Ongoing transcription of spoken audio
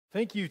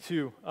Thank you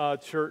to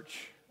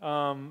church,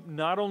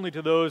 not only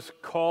to those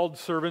called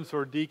servants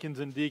or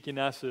deacons and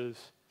deaconesses,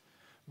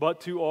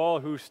 but to all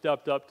who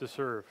stepped up to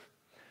serve.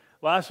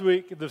 Last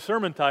week, the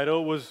sermon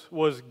title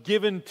was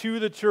given to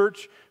the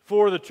church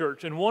for the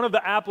church. And one of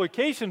the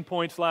application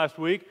points last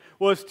week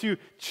was to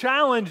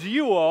challenge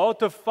you all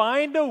to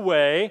find a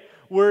way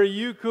where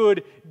you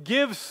could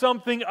give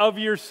something of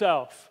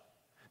yourself.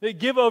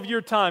 Give of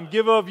your time,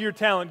 give of your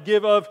talent,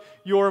 give of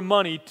your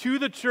money to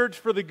the church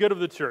for the good of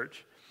the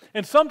church.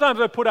 And sometimes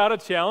I put out a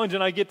challenge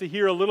and I get to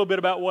hear a little bit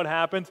about what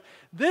happens.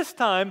 This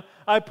time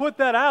I put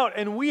that out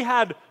and we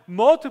had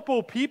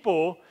multiple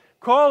people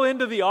call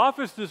into the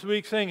office this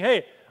week saying,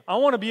 hey, I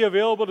want to be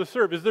available to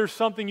serve. Is there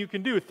something you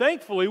can do?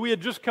 Thankfully, we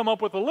had just come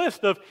up with a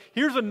list of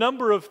here's a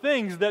number of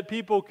things that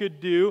people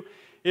could do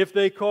if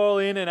they call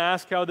in and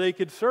ask how they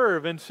could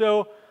serve. And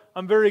so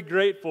I'm very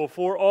grateful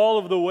for all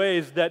of the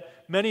ways that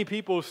many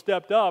people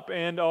stepped up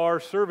and are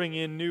serving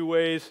in new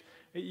ways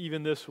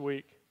even this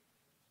week.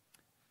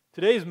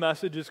 Today's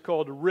message is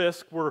called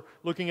Risk. We're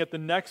looking at the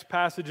next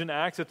passage in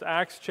Acts. It's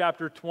Acts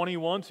chapter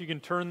 21, so you can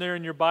turn there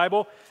in your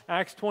Bible.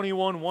 Acts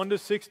 21,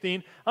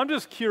 1-16. I'm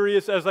just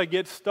curious as I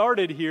get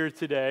started here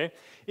today,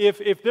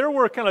 if there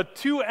were kind of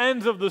two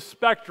ends of the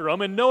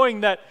spectrum, and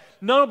knowing that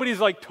nobody's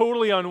like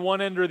totally on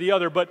one end or the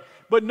other, but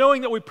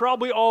knowing that we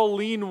probably all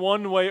lean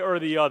one way or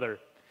the other.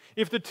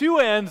 If the two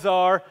ends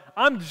are,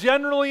 I'm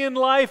generally in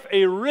life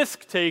a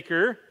risk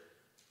taker,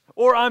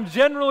 or I'm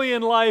generally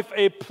in life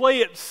a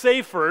play it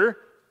safer,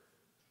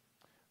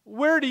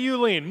 where do you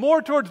lean?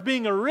 More towards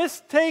being a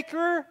risk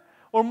taker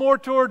or more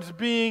towards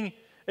being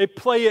a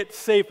play it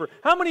safer?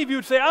 How many of you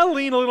would say, I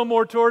lean a little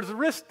more towards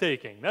risk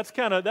taking?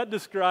 That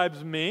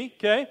describes me,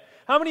 okay?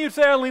 How many of you would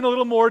say, I lean a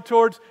little more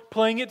towards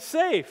playing it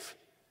safe?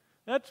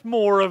 That's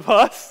more of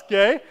us,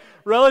 okay?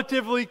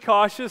 Relatively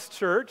cautious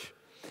church.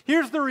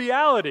 Here's the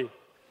reality.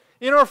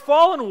 In our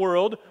fallen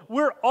world,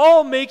 we're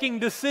all making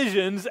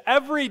decisions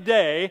every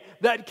day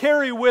that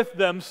carry with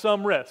them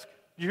some risk.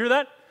 You hear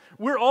that?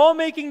 We're all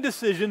making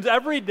decisions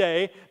every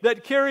day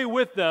that carry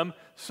with them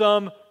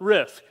some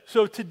risk.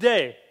 So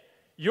today,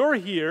 you're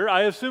here.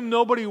 I assume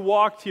nobody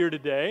walked here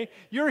today.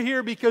 You're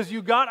here because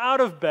you got out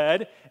of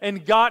bed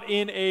and got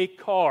in a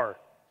car.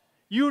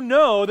 You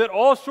know that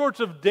all sorts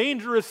of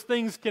dangerous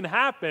things can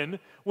happen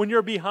when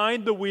you're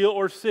behind the wheel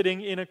or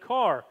sitting in a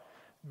car.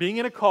 Being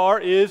in a car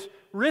is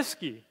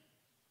risky.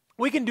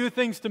 We can do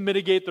things to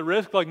mitigate the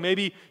risk, like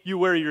maybe you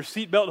wear your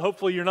seatbelt.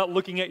 Hopefully you're not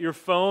looking at your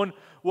phone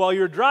while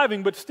you're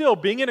driving, but still,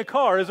 being in a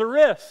car is a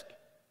risk.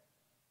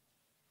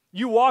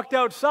 You walked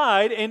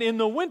outside, and in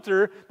the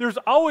winter, there's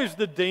always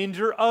the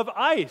danger of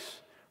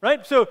ice,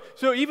 right? So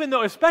even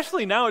though,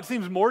 especially now, it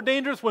seems more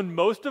dangerous when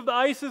most of the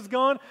ice is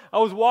gone. I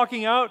was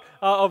walking out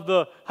of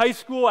the high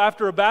school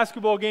after a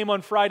basketball game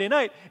on Friday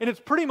night, and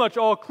it's pretty much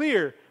all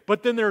clear,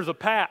 but then there's a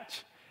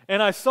patch,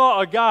 and I saw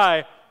a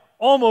guy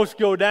almost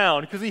go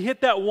down because he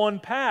hit that one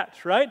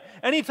patch, right?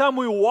 Anytime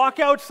we walk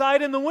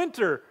outside in the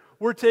winter,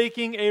 we're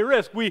taking a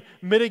risk. We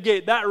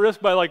mitigate that risk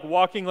by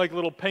walking like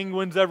little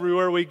penguins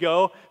everywhere we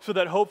go so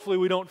that hopefully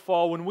we don't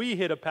fall when we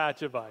hit a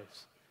patch of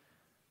ice.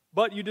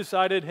 But you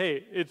decided,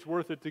 hey, it's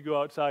worth it to go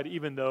outside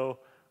even though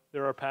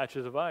there are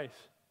patches of ice.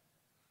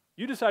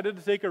 You decided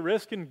to take a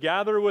risk and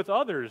gather with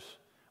others.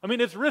 I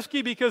mean, it's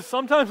risky because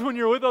sometimes when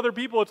you're with other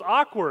people, it's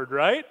awkward,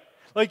 right?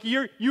 Like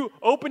you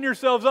open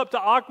yourselves up to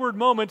awkward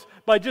moments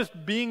by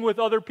just being with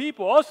other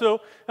people. Also,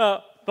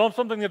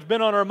 something that's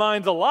been on our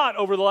minds a lot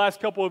over the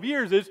last couple of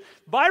years is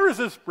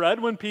viruses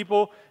spread when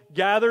people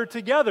gather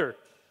together,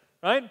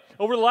 right?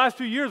 Over the last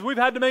few years, we've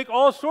had to make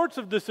all sorts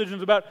of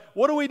decisions about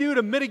what do we do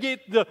to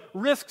mitigate the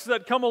risks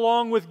that come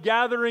along with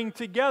gathering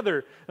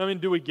together. I mean,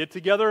 do we get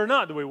together or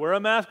not? Do we wear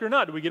a mask or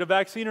not? Do we get a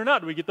vaccine or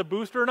not? Do we get the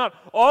booster or not?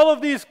 All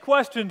of these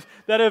questions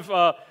that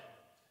have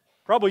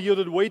probably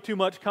yielded way too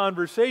much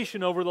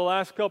conversation over the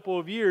last couple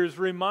of years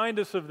remind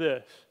us of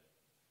this.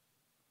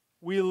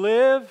 We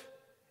live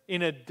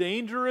in a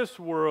dangerous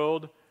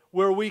world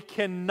where we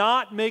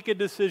cannot make a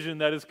decision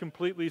that is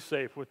completely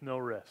safe with no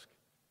risk,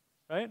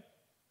 right?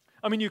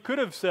 I mean, you could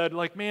have said,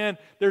 man,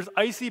 there's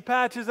icy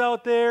patches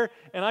out there,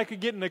 and I could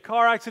get in a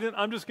car accident,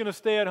 I'm just going to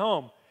stay at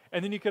home.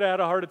 And then you could have had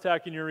a heart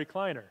attack in your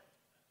recliner,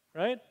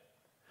 right?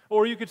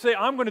 Or you could say,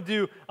 I'm going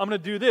to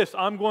do this.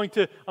 I'm going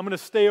to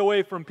stay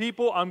away from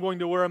people. I'm going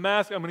to wear a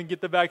mask. I'm going to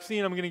get the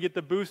vaccine. I'm going to get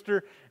the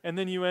booster. And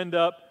then you end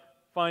up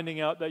finding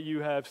out that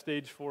you have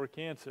stage 4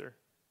 cancer.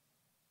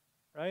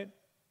 Right?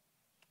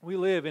 We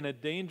live in a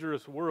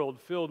dangerous world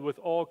filled with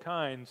all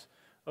kinds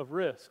of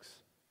risks.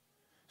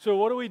 So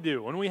what do we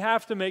do? When we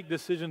have to make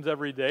decisions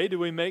every day, do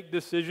we make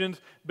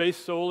decisions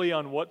based solely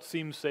on what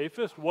seems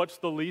safest? What's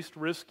the least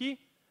risky?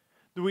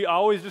 Do we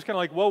always just kind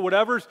of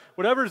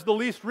whatever's the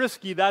least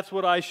risky, that's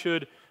what I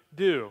should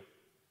do?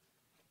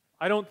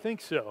 I don't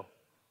think so.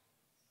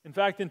 In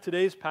fact, in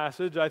today's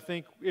passage, I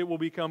think it will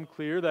become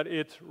clear that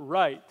it's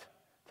right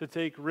to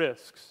take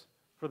risks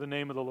for the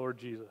name of the Lord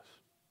Jesus.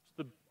 It's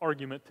the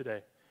argument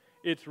today.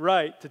 It's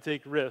right to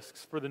take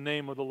risks for the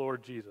name of the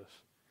Lord Jesus.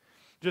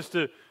 Just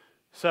to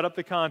set up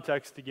the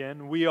context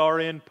again, we are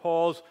in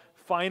Paul's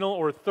final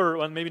or third,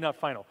 well, maybe not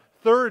final,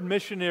 third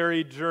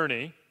missionary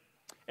journey.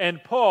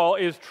 And Paul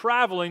is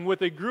traveling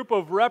with a group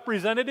of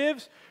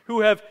representatives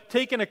who have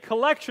taken a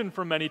collection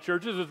from many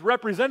churches, as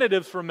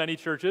representatives from many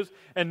churches,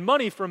 and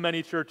money from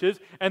many churches,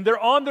 and they're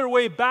on their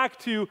way back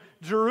to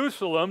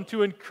Jerusalem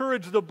to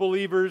encourage the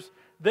believers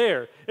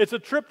there. It's a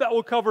trip that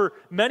will cover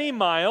many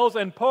miles,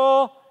 and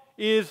Paul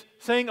is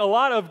saying a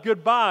lot of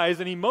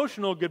goodbyes and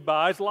emotional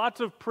goodbyes,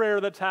 lots of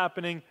prayer that's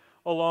happening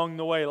along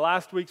the way.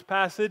 Last week's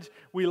passage,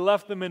 we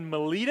left them in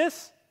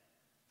Miletus,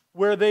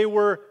 where they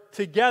were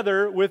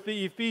together with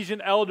the Ephesian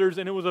elders,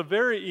 and it was a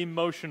very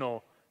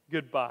emotional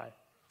goodbye.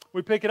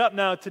 We pick it up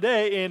now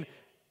today in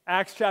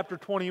Acts chapter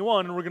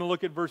 21, and we're going to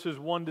look at verses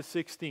 1 to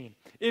 16.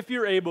 If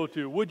you're able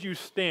to, would you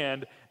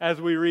stand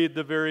as we read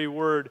the very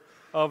word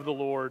of the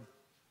Lord?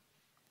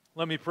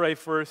 Let me pray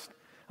first.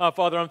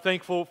 Father, I'm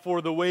thankful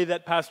for the way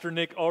that Pastor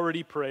Nick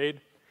already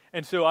prayed.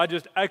 And so I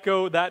just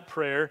echo that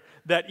prayer,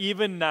 that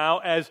even now,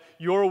 as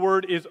your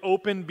word is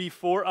open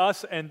before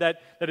us and that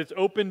it's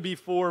open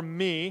before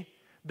me,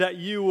 that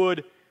you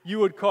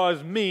would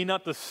cause me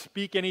not to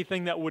speak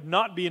anything that would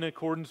not be in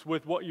accordance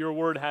with what your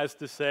word has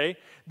to say,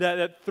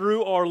 that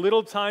through our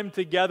little time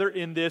together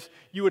in this,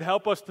 you would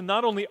help us to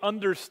not only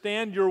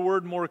understand your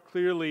word more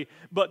clearly,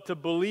 but to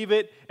believe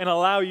it and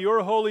allow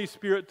your Holy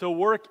Spirit to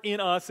work in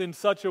us in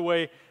such a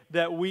way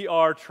that we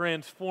are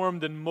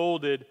transformed and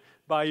molded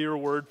by your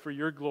word for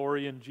your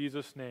glory in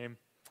Jesus' name.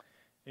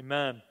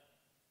 Amen.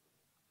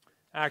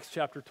 Acts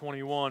chapter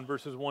 21,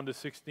 verses 1 to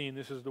 16.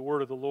 This is the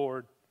word of the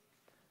Lord.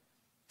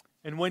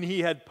 And when he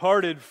had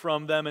parted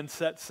from them and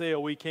set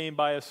sail, we came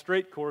by a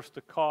straight course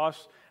to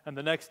Kos, and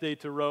the next day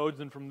to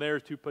Rhodes, and from there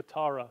to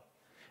Patara.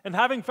 And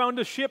having found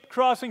a ship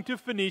crossing to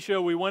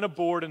Phoenicia, we went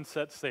aboard and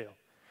set sail.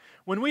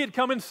 When we had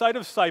come in sight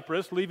of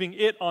Cyprus, leaving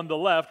it on the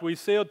left, we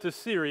sailed to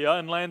Syria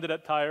and landed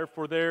at Tyre,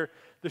 for there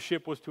the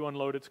ship was to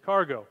unload its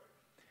cargo.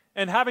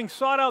 And having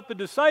sought out the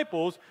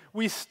disciples,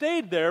 we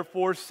stayed there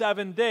for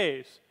 7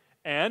 days.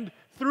 And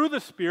through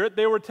the Spirit,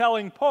 they were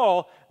telling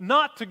Paul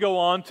not to go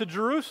on to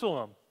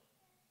Jerusalem.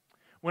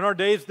 When our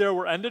days there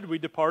were ended, we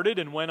departed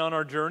and went on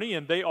our journey,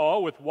 and they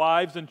all, with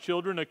wives and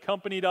children,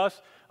 accompanied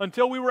us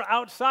until we were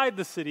outside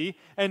the city,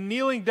 and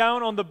kneeling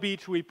down on the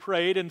beach, we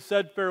prayed and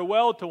said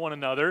farewell to one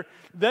another.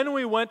 Then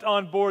we went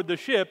on board the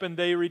ship, and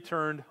they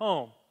returned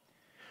home.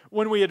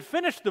 When we had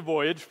finished the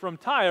voyage from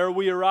Tyre,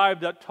 we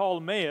arrived at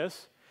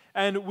Ptolemais,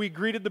 and we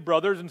greeted the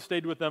brothers and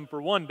stayed with them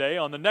for 1 day.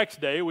 On the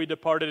next day, we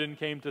departed and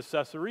came to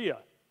Caesarea.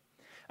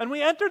 And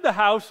we entered the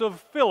house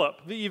of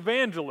Philip, the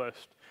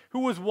evangelist, who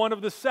was one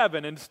of the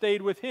 7, and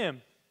stayed with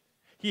him.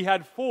 He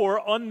had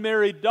 4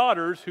 unmarried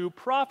daughters who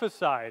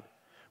prophesied.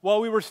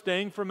 While we were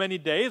staying for many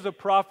days, a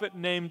prophet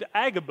named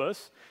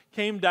Agabus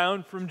came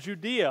down from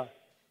Judea.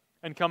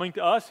 And coming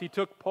to us, he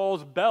took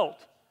Paul's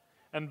belt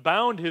and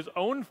bound his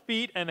own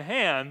feet and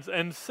hands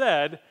and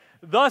said,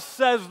 "Thus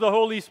says the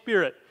Holy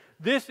Spirit,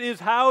 this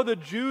is how the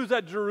Jews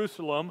at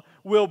Jerusalem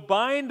will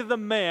bind the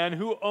man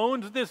who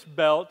owns this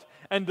belt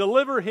and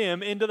deliver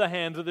him into the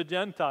hands of the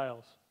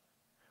Gentiles."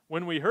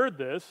 When we heard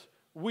this,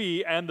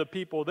 we and the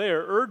people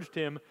there urged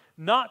him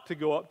not to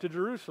go up to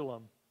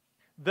Jerusalem.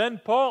 Then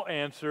Paul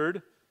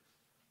answered,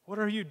 "What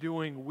are you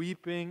doing,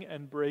 weeping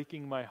and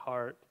breaking my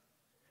heart?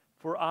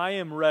 For I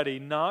am ready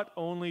not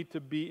only to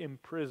be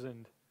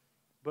imprisoned,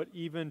 but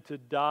even to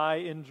die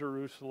in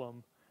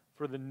Jerusalem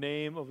for the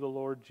name of the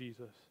Lord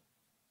Jesus."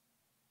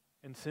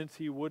 And since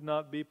he would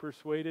not be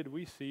persuaded,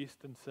 we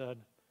ceased and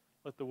said,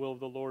 "Let the will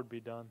of the Lord be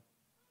done."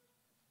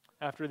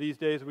 After these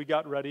days, we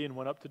got ready and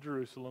went up to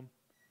Jerusalem.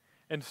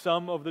 And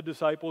some of the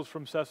disciples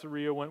from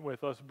Caesarea went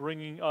with us,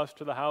 bringing us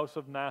to the house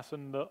of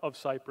Mnason of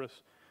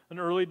Cyprus, an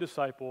early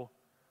disciple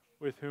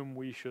with whom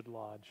we should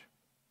lodge.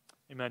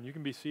 Amen. You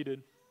can be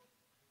seated.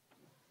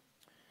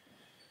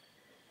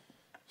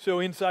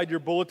 So inside your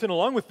bulletin,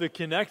 along with the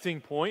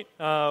connecting point,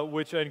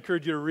 which I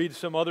encourage you to read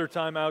some other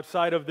time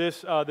outside of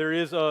this, there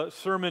is a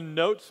sermon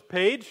notes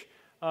page,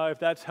 if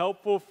that's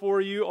helpful for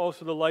you.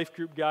 Also, the life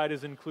group guide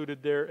is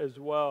included there as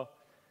well.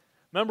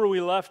 Remember, we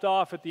left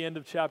off at the end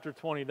of chapter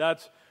 20.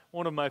 That's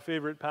one of my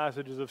favorite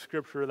passages of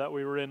Scripture that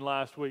we were in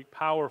last week.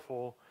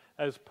 Powerful,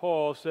 as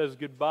Paul says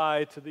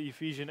goodbye to the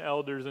Ephesian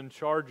elders and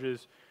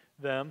charges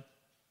them.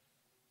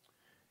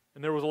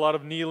 And there was a lot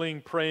of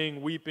kneeling,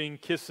 praying, weeping,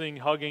 kissing,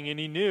 hugging, and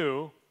he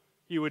knew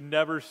he would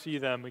never see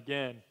them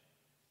again.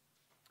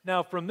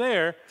 Now, from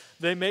there,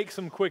 they make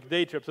some quick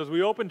day trips. As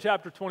we open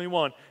chapter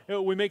 21,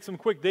 we make some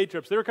quick day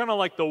trips. They're kind of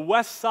like the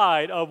west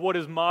side of what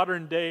is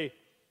modern-day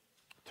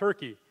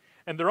Turkey.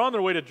 And they're on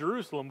their way to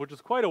Jerusalem, which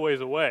is quite a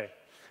ways away.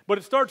 But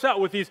it starts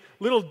out with these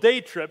little day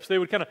trips. They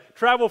would kind of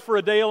travel for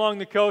a day along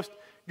the coast,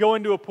 go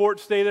into a port,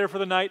 stay there for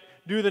the night,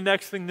 do the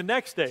next thing the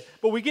next day.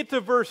 But we get to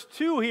verse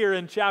 2 here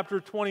in chapter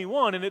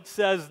 21, and it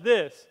says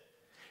this.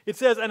 It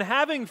says, "And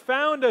having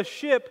found a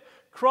ship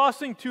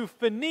crossing to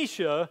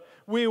Phoenicia,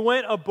 we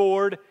went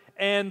aboard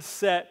and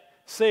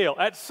set sail.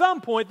 At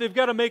some point, they've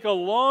got to make a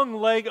long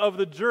leg of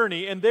the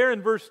journey, and there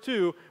in verse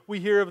 2, we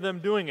hear of them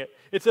doing it.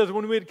 It says,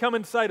 when we had come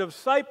in sight of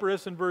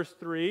Cyprus, in verse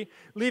 3,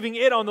 leaving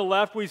it on the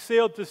left, we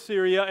sailed to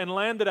Syria and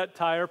landed at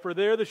Tyre, for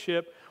there the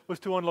ship was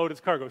to unload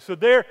its cargo. So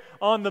there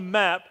on the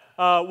map,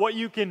 what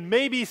you can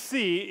maybe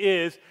see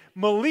is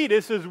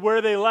Miletus is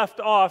where they left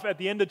off at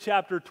the end of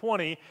chapter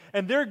 20,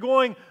 and they're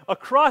going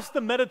across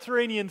the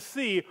Mediterranean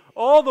Sea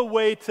all the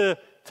way to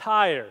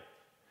Tyre.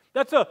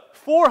 That's a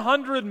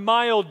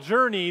 400-mile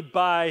journey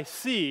by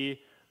sea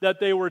that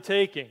they were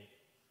taking.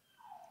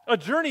 A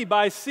journey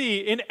by sea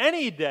in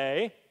any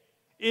day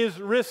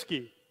is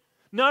risky.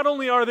 Not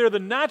only are there the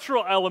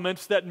natural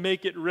elements that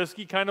make it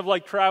risky, kind of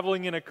like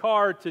traveling in a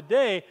car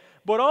today,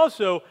 but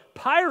also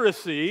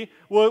piracy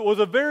was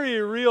a very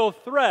real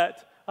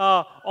threat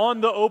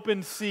on the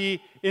open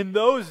sea in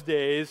those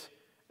days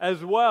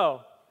as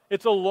well.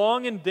 It's a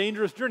long and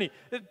dangerous journey.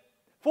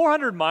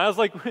 400 miles,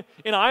 like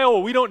in Iowa,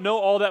 we don't know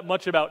all that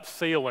much about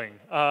sailing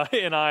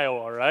in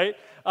Iowa, right?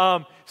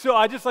 So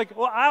I just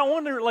I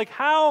wonder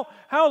how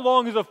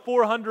long is a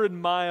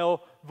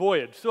 400-mile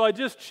voyage? So I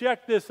just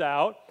checked this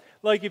out.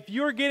 Like if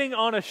you're getting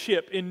on a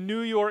ship in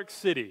New York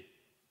City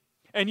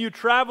and you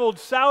traveled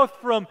south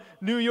from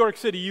New York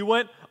City, you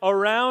went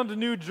around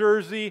New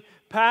Jersey,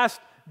 past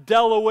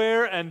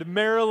Delaware and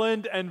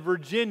Maryland and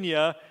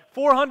Virginia,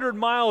 400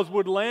 miles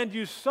would land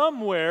you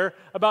somewhere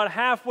about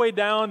halfway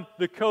down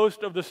the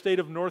coast of the state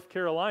of North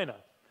Carolina.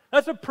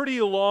 That's a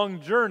pretty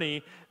long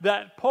journey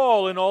that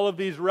Paul and all of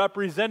these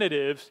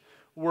representatives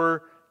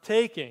were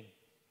taking.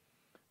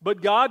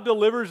 But God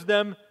delivers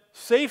them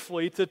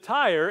safely to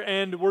Tyre,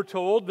 and we're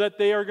told that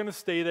they are going to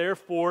stay there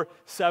for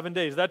 7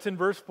 days. That's in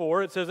verse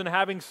 4. It says, and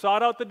having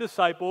sought out the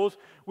disciples,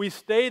 we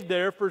stayed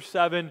there for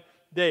 7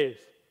 days.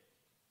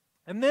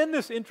 And then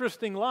this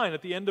interesting line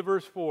at the end of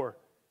verse 4.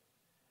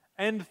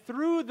 And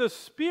through the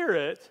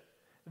Spirit,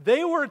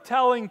 they were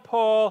telling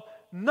Paul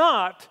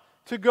not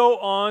to go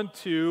on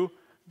to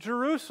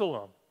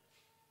Jerusalem.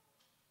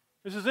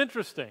 This is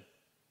interesting.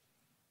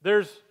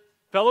 There's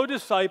fellow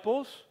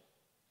disciples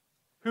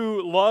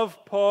who love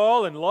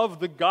Paul and love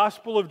the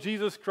gospel of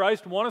Jesus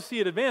Christ, want to see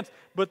it advance,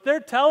 but they're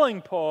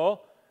telling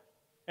Paul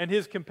and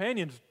his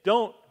companions,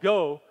 don't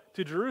go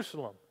to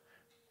Jerusalem.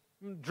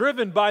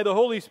 Driven by the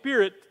Holy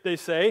Spirit, they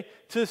say,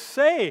 to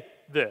say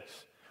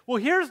this. Well,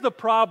 here's the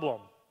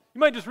problem. You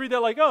might just read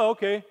that like, oh,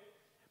 okay.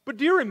 But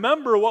do you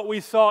remember what we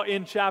saw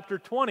in chapter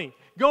 20?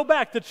 Go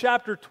back to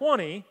chapter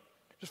 20.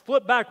 Just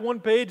flip back one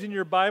page in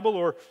your Bible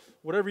or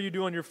whatever you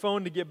do on your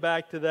phone to get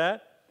back to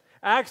that.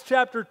 Acts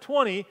chapter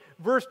 20,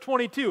 verse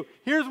 22.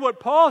 Here's what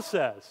Paul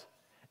says.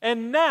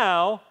 And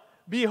now,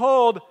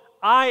 behold,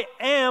 I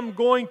am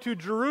going to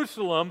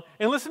Jerusalem.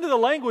 And listen to the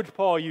language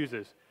Paul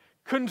uses.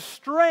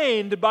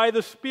 Constrained by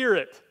the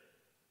Spirit.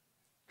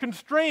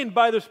 Constrained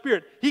by the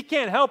Spirit. He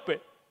can't help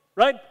it,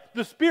 right?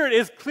 The Spirit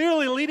is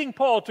clearly leading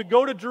Paul to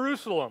go to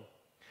Jerusalem,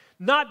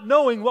 not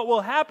knowing what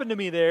will happen to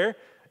me there,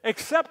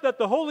 except that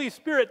the Holy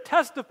Spirit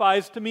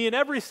testifies to me in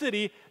every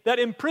city that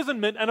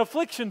imprisonment and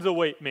afflictions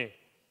await me.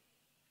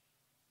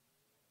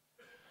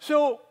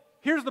 So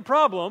here's the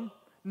problem.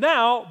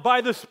 Now,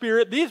 by the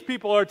Spirit, these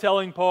people are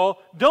telling Paul,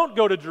 don't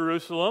go to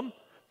Jerusalem.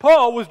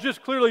 Paul was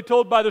just clearly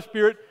told by the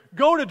Spirit,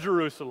 go to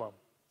Jerusalem.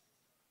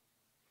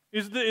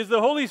 Is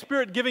the Holy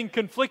Spirit giving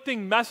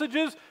conflicting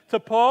messages to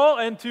Paul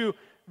and to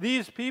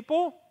these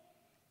people?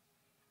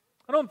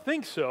 I don't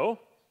think so.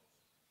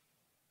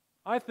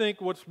 I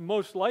think what's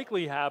most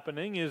likely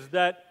happening is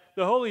that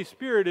the Holy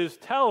Spirit is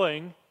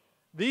telling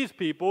these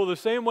people the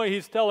same way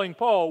he's telling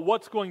Paul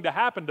what's going to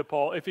happen to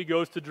Paul if he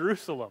goes to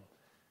Jerusalem.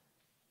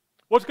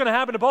 What's going to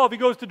happen to Paul if he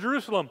goes to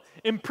Jerusalem?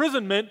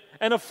 Imprisonment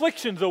and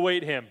afflictions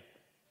await him.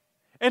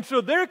 And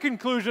so their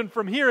conclusion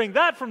from hearing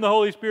that from the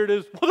Holy Spirit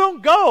is, well,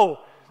 don't go.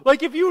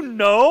 Like if you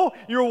know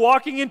you're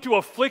walking into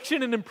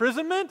affliction and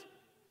imprisonment,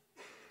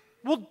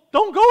 well,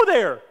 don't go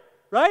there,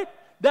 right?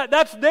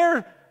 That's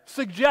their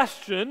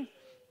suggestion.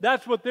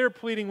 That's what they're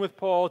pleading with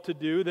Paul to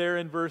do there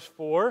in verse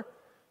 4.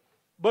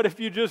 But if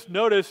you just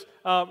notice,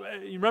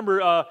 you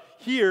remember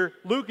here,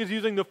 Luke is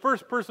using the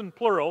first person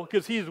plural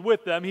because he's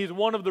with them. He's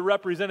one of the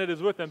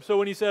representatives with them. So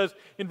when he says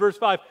in verse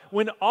 5,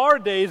 when our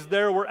days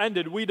there were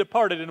ended, we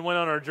departed and went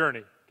on our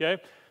journey.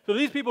 Okay? So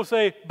these people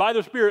say, by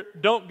the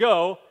Spirit, don't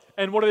go.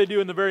 And what do they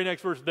do in the very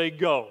next verse? They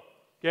go.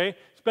 Okay?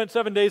 Spent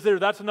 7 days there.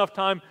 That's enough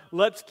time.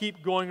 Let's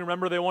keep going.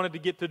 Remember, they wanted to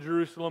get to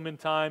Jerusalem in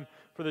time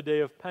for the day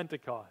of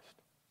Pentecost.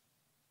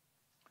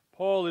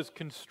 Paul is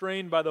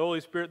constrained by the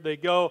Holy Spirit. They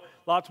go,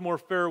 lots more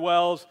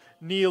farewells,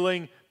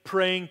 kneeling,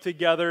 praying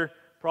together,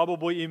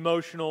 probably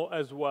emotional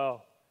as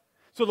well.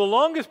 So the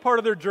longest part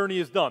of their journey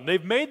is done.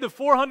 They've made the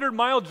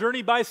 400-mile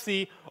journey by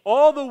sea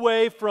all the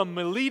way from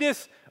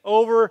Miletus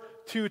over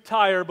to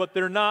Tyre, but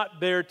they're not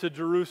there to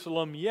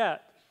Jerusalem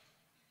yet.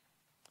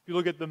 If you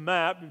look at the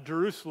map,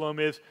 Jerusalem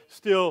is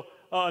still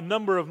a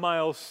number of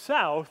miles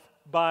south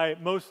by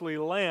mostly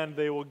land.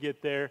 They will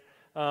get there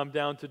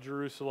down to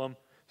Jerusalem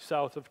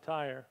south of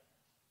Tyre.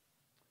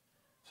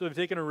 So they've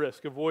taken a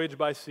risk, a voyage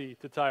by sea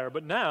to Tyre.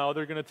 But now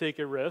they're going to take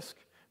a risk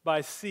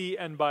by sea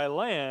and by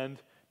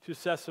land to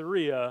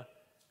Caesarea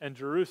and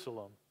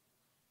Jerusalem.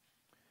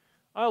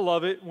 I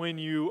love it when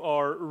you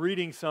are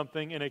reading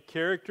something and a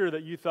character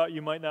that you thought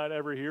you might not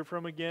ever hear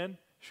from again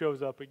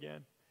shows up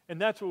again. And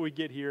that's what we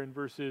get here in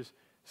verses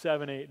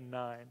 7, 8, and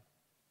 9.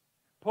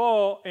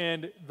 Paul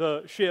and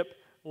the ship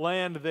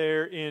land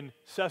there in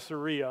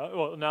Caesarea.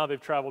 Well, now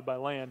they've traveled by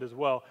land as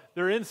well.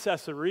 They're in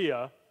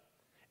Caesarea,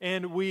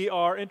 and we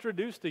are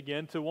introduced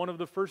again to one of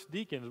the first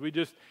deacons. We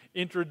just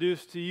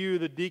introduced to you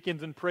the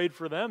deacons and prayed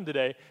for them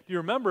today. Do you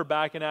remember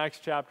back in Acts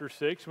chapter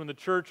 6 when the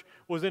church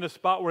was in a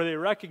spot where they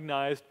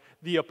recognized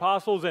the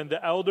apostles and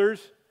the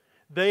elders?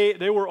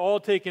 They were all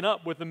taken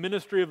up with the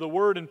ministry of the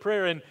word and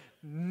prayer, and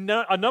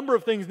a number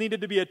of things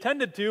needed to be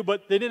attended to,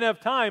 but they didn't have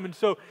time. And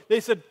so they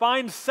said,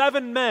 find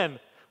 7 men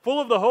full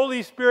of the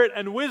Holy Spirit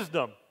and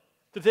wisdom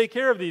to take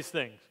care of these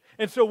things.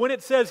 And so when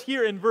it says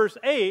here in verse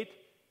 8,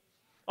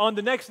 on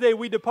the next day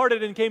we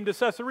departed and came to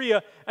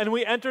Caesarea, and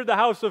we entered the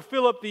house of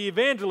Philip the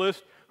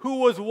evangelist, who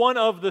was one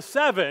of the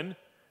 7.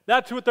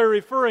 That's what they're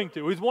referring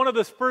to. He's one of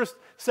the first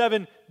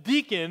 7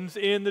 deacons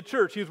in the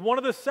church. He's one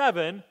of the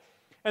 7,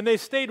 and they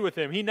stayed with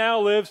him. He now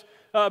lives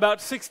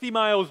about 60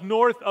 miles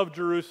north of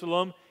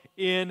Jerusalem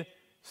in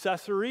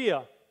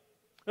Caesarea.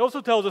 It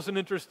also tells us an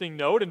interesting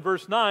note. In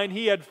verse 9,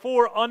 he had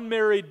 4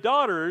 unmarried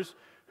daughters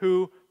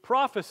who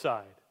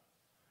prophesied.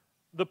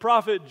 The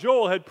prophet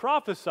Joel had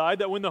prophesied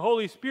that when the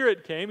Holy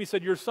Spirit came, he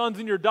said, your sons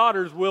and your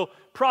daughters will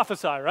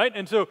prophesy, right?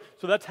 And so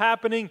that's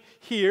happening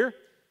here.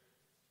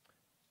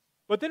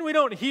 But then we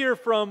don't hear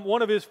from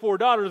one of his 4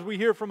 daughters. We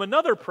hear from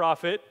another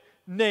prophet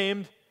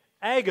named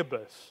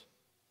Agabus.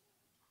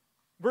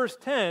 Verse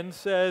 10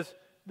 says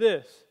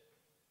this.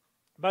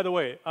 By the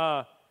way,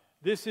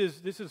 this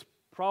is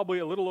probably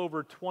a little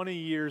over 20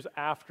 years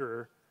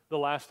after the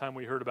last time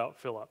we heard about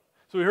Philip.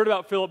 So we heard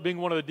about Philip being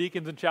one of the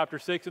deacons in chapter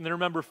 6, and then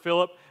remember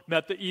Philip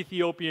met the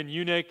Ethiopian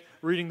eunuch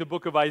reading the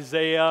book of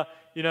Isaiah,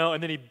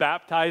 and then he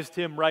baptized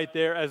him right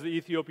there as the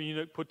Ethiopian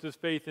eunuch puts his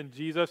faith in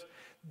Jesus.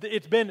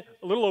 It's been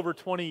a little over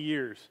 20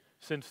 years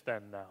since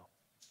then now,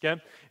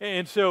 okay?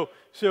 And so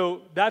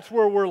that's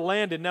where we're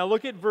landed. Now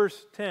look at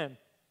verse 10.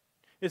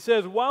 It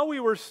says, while we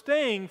were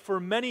staying for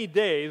many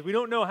days, we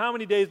don't know how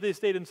many days they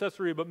stayed in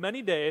Caesarea, but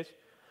many days,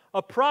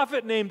 a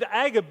prophet named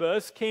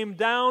Agabus came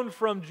down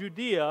from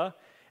Judea,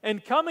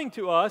 and coming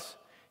to us,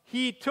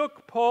 he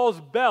took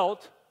Paul's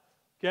belt,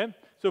 okay?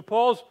 So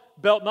Paul's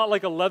belt, not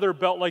like a leather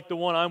belt like the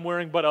one I'm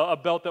wearing, but a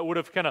belt that would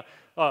have kind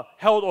of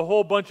held a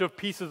whole bunch of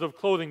pieces of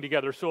clothing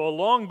together. So a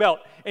long belt.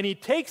 And he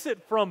takes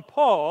it from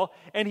Paul,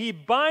 and he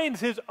binds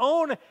his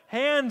own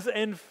hands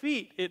and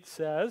feet, it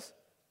says.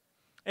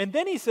 And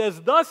then he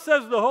says, thus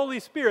says the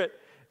Holy Spirit,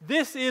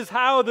 this is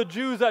how the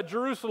Jews at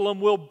Jerusalem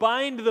will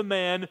bind the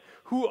man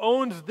who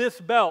owns this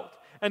belt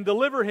and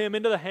deliver him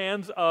into the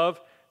hands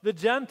of the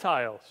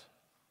Gentiles.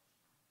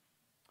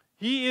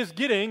 He is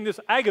getting, this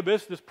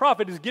Agabus, this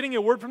prophet, is getting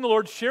a word from the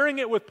Lord, sharing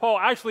it with Paul,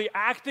 actually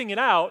acting it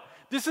out.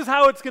 This is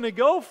how it's going to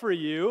go for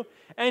you.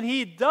 And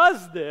he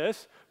does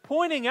this,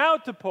 pointing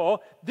out to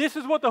Paul, this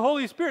is what the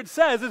Holy Spirit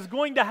says is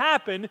going to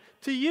happen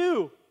to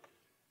you.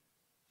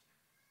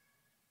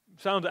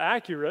 Sounds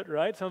accurate,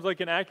 right? Sounds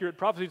like an accurate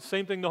prophecy. It's the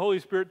same thing the Holy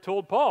Spirit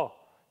told Paul.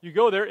 You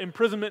go there,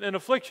 imprisonment and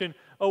affliction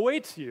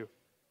awaits you.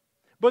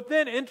 But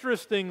then,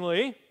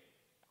 interestingly,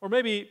 or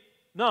maybe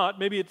not,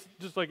 maybe it's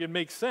just like it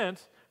makes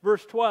sense,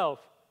 verse 12.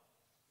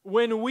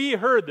 When we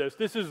heard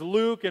this is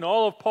Luke and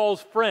all of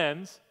Paul's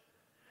friends,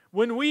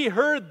 when we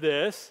heard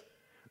this,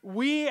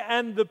 we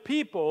and the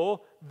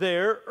people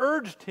there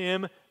urged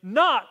him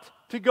not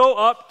to go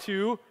up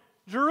to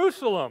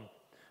Jerusalem.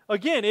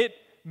 Again, it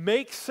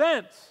makes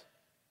sense.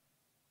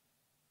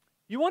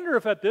 You wonder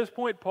if at this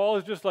point Paul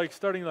is just like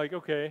starting like,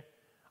 okay,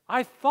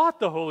 I thought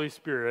the Holy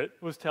Spirit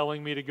was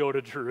telling me to go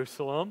to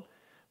Jerusalem,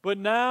 but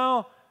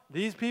now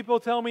these people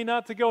tell me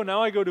not to go.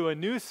 Now I go to a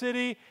new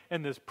city,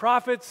 and this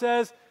prophet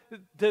says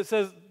it's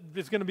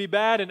going to be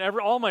bad, and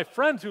all my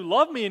friends who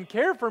love me and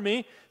care for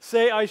me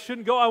say I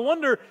shouldn't go. I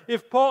wonder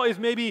if Paul is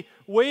maybe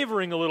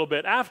wavering a little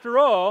bit. After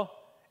all,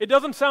 it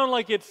doesn't sound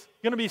like it's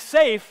going to be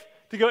safe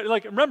to go.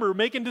 Like, remember,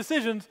 making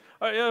decisions,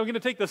 I'm going to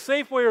take the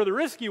safe way or the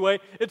risky way.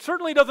 It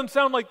certainly doesn't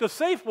sound like the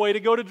safe way to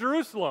go to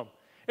Jerusalem.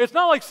 It's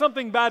not like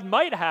something bad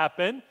might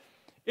happen.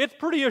 It's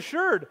pretty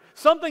assured.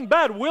 Something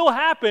bad will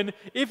happen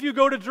if you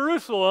go to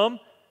Jerusalem.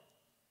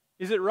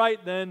 Is it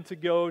right then to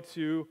go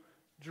to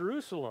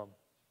Jerusalem?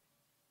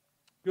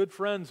 Good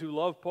friends who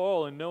love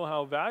Paul and know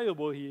how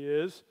valuable he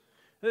is,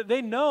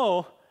 they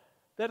know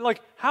that,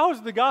 like, how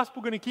is the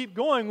gospel going to keep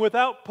going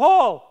without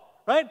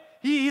Paul, right?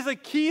 He's a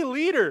key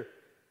leader.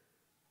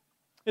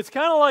 It's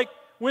kind of like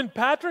when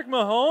Patrick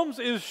Mahomes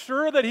is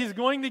sure that he's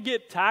going to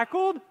get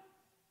tackled,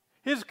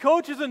 his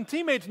coaches and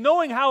teammates,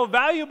 knowing how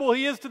valuable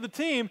he is to the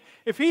team,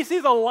 if he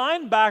sees a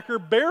linebacker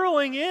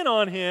barreling in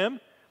on him,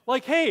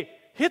 like, hey,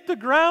 hit the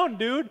ground,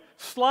 dude,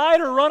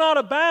 slide or run out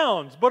of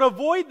bounds, but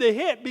avoid the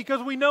hit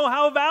because we know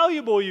how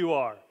valuable you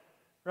are,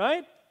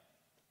 right?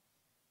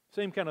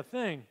 Same kind of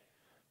thing.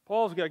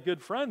 Paul's got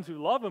good friends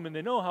who love him and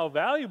they know how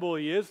valuable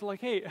he is. Like,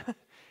 hey,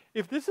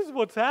 if this is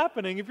what's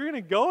happening, if you're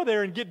going to go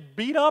there and get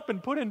beat up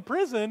and put in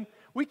prison,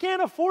 We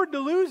can't afford to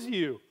lose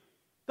you.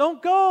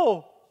 Don't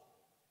go.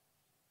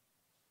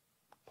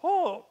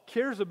 Paul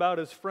cares about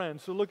his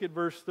friends. So look at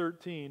verse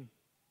 13.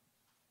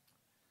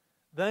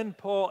 Then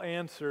Paul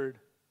answered,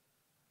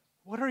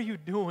 "What are you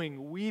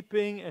doing,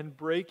 weeping and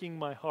breaking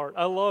my heart?"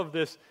 I love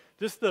this.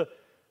 Just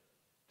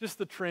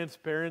the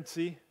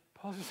transparency.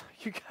 Paul's just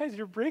like, "You guys,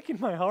 you're breaking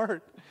my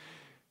heart."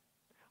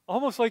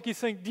 Almost like he's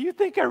saying, "Do you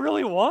think I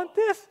really want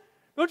this?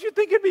 Don't you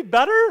think it'd be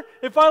better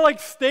if I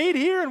stayed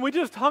here and we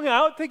just hung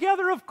out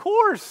together?" Of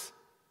course.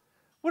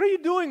 What are you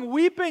doing,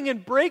 weeping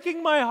and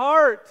breaking my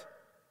heart?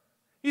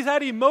 He's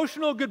had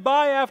emotional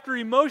goodbye after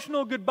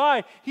emotional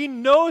goodbye. He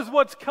knows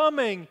what's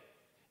coming.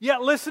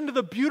 Yet listen to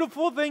the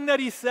beautiful thing that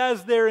he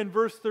says there in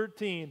verse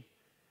 13.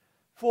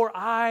 "For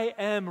I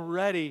am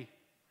ready,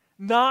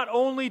 not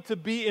only to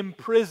be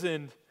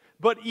imprisoned,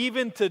 but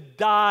even to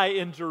die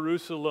in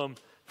Jerusalem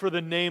for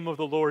the name of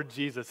the Lord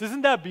Jesus."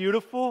 Isn't that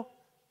beautiful?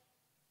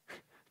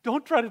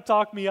 Don't try to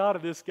talk me out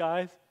of this,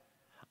 guys.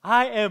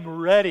 I am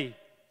ready.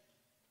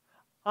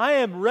 I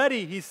am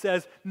ready, he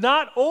says,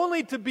 not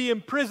only to be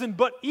imprisoned,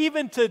 but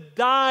even to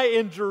die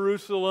in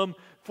Jerusalem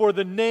for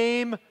the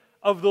name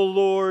of the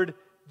Lord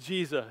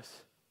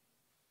Jesus.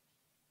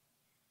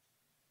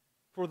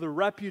 For the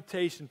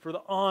reputation, for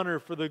the honor,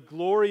 for the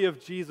glory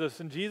of Jesus.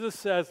 And Jesus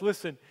says,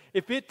 listen,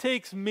 if it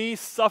takes me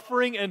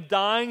suffering and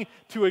dying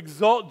to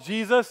exalt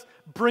Jesus,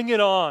 bring it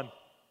on.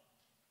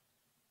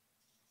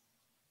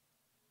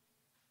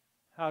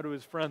 How do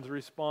his friends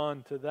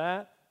respond to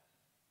that?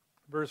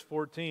 Verse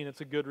 14, it's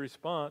a good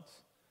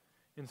response.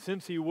 "And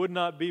since he would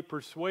not be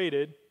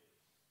persuaded,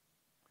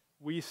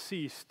 we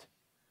ceased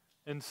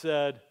and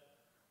said,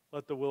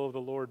 'Let the will of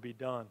the Lord be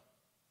done.'"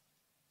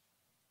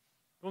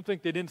 Don't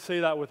think they didn't say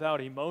that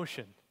without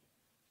emotion.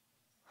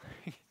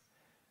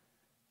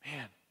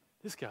 Man,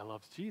 this guy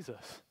loves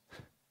Jesus.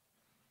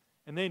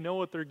 And they know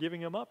what they're giving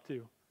him up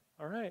to.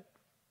 All right.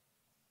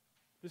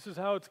 This is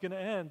how it's going to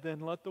end. Then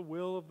let the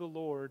will of the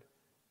Lord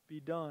be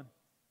done.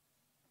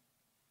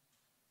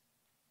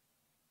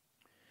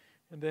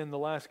 And then the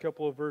last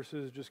couple of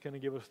verses just going to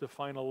give us the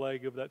final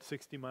leg of that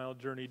 60-mile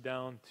journey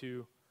down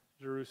to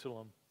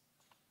Jerusalem.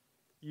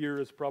 Year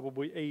is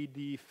probably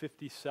AD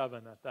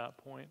 57 at that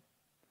point.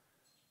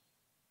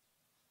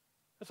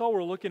 That's all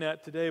we're looking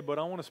at today, but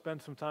I want to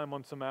spend some time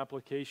on some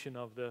application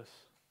of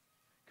this.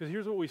 Because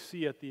here's what we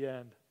see at the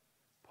end.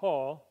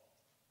 Paul,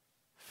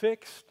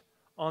 fixed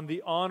on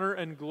the honor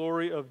and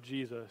glory of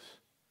Jesus,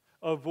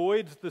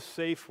 avoids the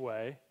safe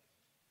way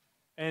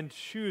and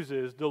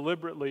chooses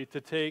deliberately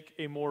to take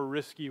a more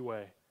risky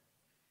way.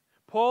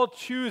 Paul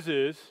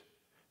chooses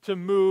to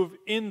move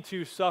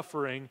into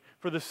suffering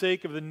for the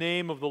sake of the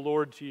name of the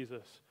Lord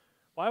Jesus.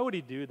 Why would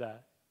he do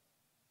that?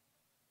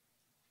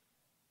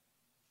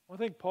 Well, I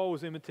think Paul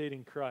was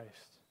imitating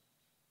Christ.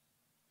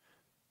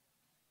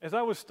 As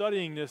I was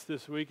studying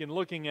this week and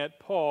looking at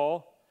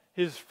Paul,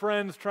 his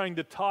friends trying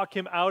to talk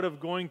him out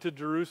of going to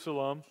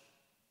Jerusalem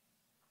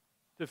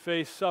to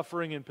face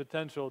suffering and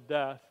potential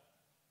death,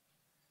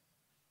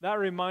 that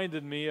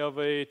reminded me of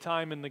a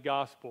time in the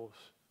Gospels.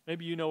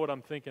 Maybe you know what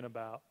I'm thinking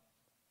about.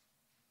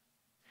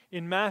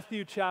 In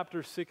Matthew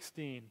chapter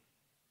 16,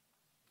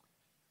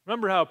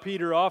 remember how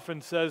Peter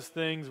often says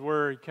things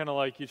where kind of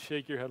like you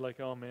shake your head like,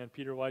 "Oh man,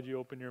 Peter, why'd you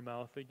open your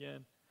mouth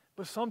again?"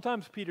 But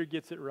sometimes Peter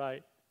gets it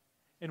right.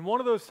 And one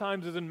of those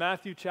times is in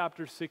Matthew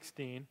chapter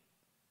 16,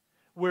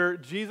 where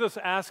Jesus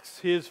asks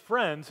his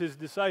friends, his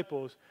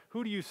disciples,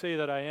 "Who do you say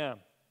that I am?"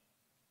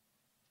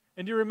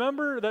 And you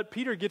remember that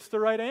Peter gets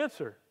the right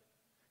answer.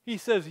 He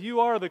says,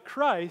 "You are the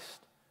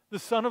Christ, the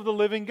Son of the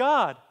living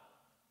God."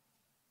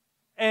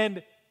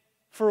 And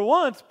for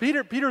once,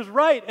 Peter's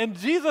right, and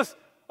Jesus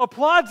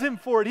applauds him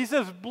for it. He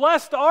says,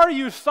 "Blessed are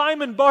you,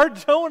 Simon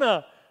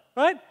Bar-Jonah,"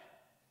 right?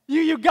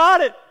 You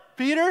got it,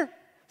 Peter.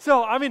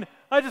 So,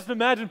 I just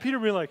imagine Peter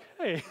being like,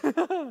 "Hey,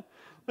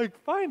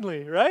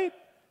 finally," right?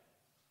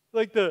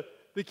 Like the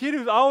kid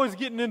who's always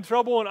getting in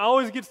trouble and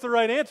always gets the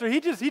right answer.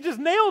 He just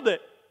nailed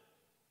it.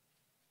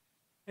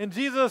 And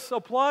Jesus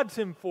applauds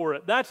him for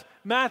it. That's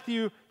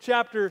Matthew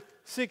chapter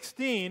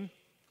 16.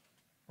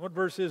 What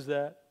verse is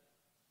that?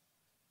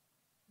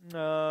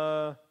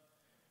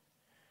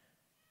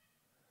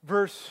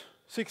 Verse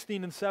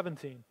 16 and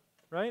 17,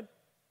 right?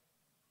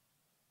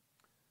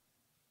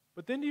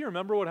 But then do you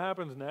remember what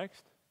happens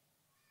next?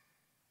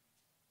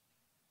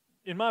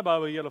 In my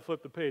Bible, you got to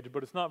flip the page,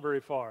 but it's not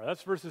very far.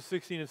 That's verses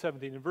 16 and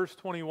 17. In verse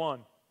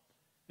 21,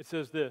 it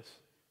says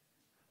this: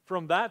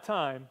 "From that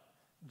time,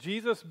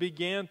 Jesus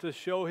began to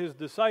show his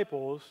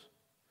disciples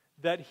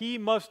that he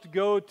must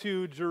go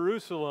to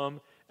Jerusalem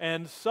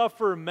and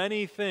suffer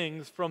many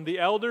things from the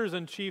elders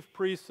and chief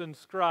priests and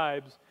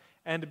scribes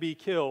and be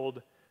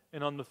killed,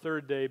 and on the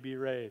third day be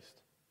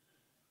raised."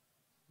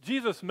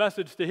 Jesus'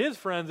 message to his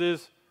friends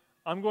is,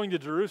 I'm going to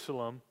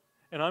Jerusalem,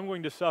 and I'm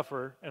going to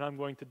suffer, and I'm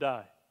going to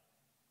die.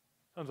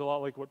 Sounds a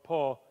lot like what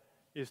Paul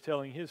is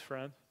telling his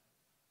friends.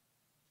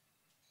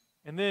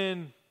 And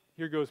then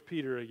here goes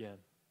Peter again.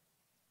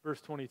 Verse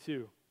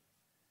 22,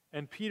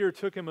 "And Peter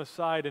took him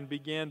aside and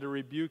began to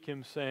rebuke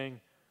him,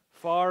 saying,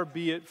 'Far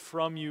be it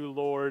from you,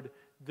 Lord,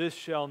 this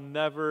shall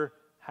never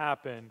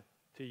happen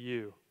to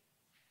you.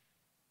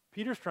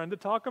 Peter's trying to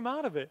talk him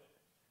out of it.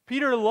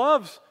 Peter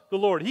loves the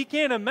Lord. He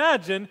can't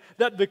imagine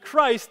that the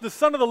Christ, the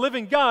Son of the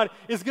living God,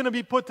 is going to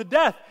be put to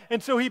death.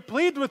 And so he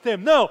pleads with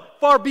him, no,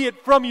 far be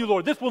it from you,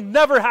 Lord. This will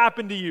never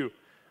happen to you.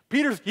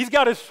 He's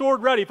got his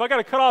sword ready. If I got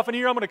to cut off an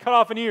ear, I'm going to cut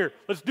off an ear.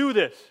 Let's do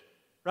this,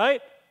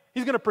 right?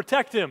 He's going to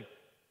protect him.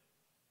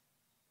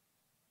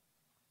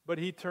 But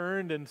he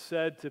turned and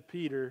said to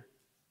Peter,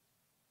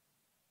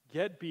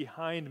 "Get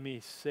behind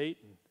me,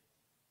 Satan."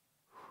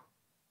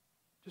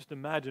 Just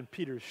imagine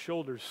Peter's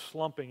shoulders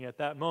slumping at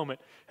that moment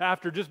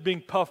after just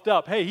being puffed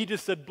up. Hey, he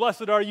just said,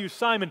 "Blessed are you,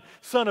 Simon,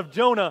 son of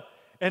Jonah."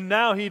 And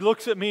now he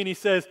looks at me and he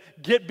says,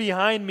 "Get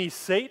behind me,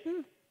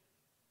 Satan."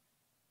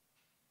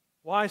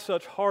 Why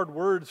such hard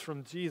words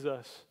from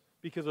Jesus?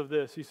 Because of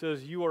this. He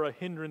says, "You are a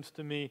hindrance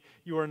to me.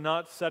 You are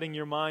not setting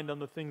your mind on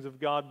the things of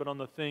God, but on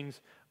the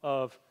things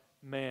of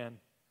man."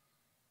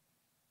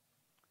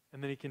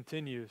 And then he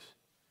continues,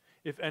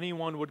 "If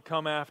anyone would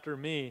come after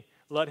me,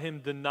 let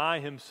him deny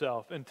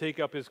himself and take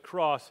up his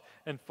cross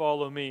and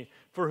follow me.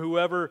 For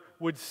whoever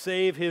would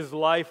save his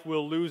life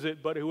will lose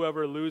it, but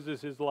whoever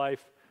loses his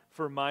life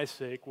for my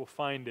sake will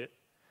find it."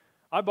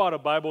 I bought a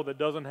Bible that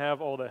doesn't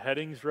have all the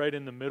headings right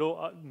in the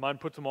middle. Mine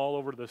puts them all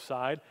over to the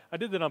side. I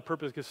did that on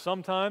purpose because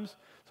sometimes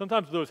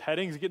those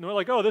headings get in the way,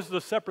 like, oh, this is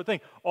a separate thing.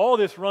 All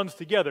this runs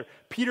together.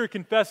 Peter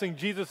confessing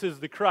Jesus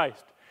is the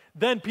Christ.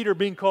 Then Peter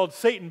being called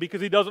Satan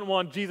because he doesn't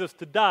want Jesus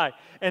to die.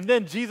 And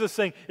then Jesus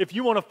saying, if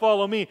you want to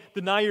follow me,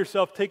 deny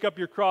yourself, take up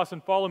your cross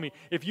and follow me.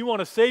 If you want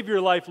to save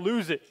your life,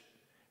 lose it.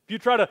 If you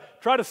try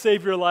to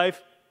save your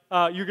life,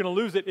 you're going to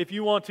lose it. If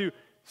you want to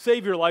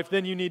save your life,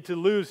 then you need to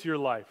lose your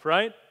life,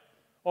 right?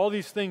 All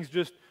these things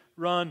just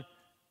run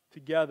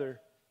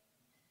together.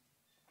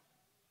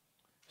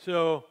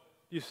 So,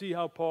 you see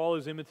how Paul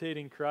is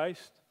imitating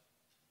Christ?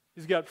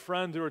 He's got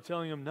friends who are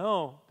telling him,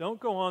 no, don't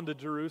go on to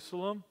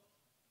Jerusalem.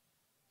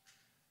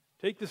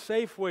 Take the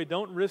safe way.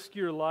 Don't risk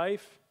your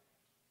life.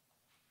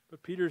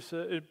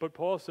 But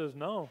Paul says,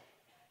 no,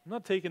 I'm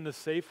not taking the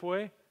safe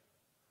way.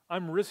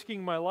 I'm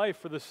risking my life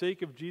for the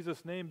sake of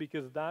Jesus' name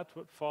because that's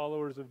what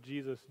followers of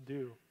Jesus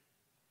do.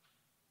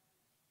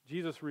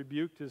 Jesus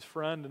rebuked his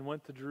friend and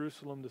went to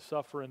Jerusalem to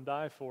suffer and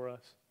die for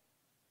us.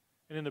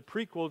 And in the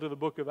prequel to the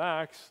book of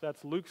Acts,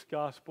 that's Luke's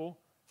gospel,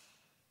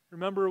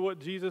 remember what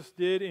Jesus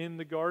did in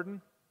the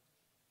garden?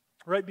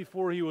 Right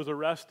before he was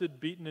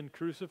arrested, beaten, and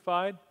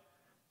crucified,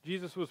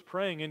 Jesus was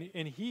praying,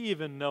 and he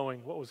even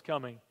knowing what was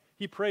coming.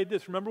 He prayed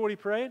this. Remember what he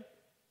prayed?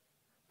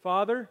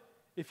 "Father,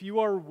 if you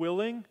are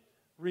willing,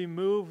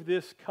 remove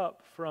this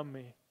cup from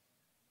me."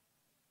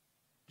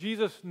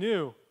 Jesus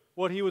knew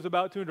what he was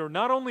about to endure.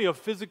 Not only a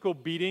physical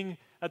beating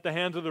at the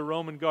hands of the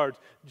Roman guards,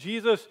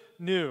 Jesus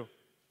knew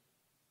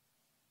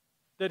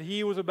that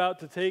he was about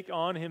to take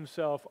on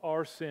himself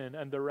our sin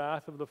and the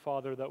wrath of the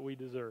Father that we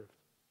deserved.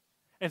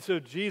 And so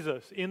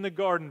Jesus, in the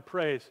garden,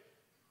 prays,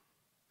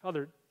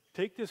 "Father,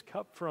 take this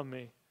cup from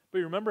me." But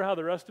you remember how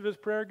the rest of his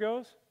prayer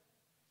goes?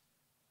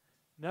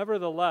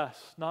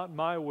 "Nevertheless, not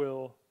my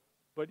will,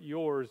 but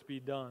yours be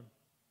done."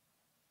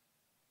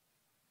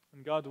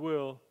 And God's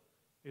will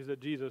is that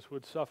Jesus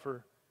would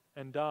suffer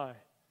and die.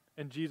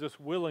 And Jesus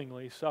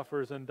willingly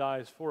suffers and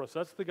dies for us.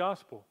 That's the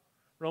gospel.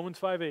 Romans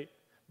 5:8.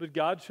 But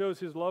God shows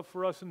his love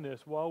for us in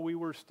this: while we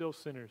were still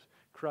sinners,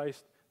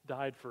 Christ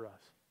died for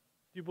us.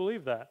 Do you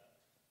believe that?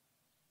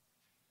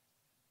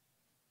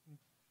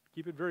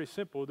 Keep it very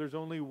simple. There's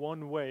only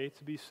one way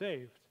to be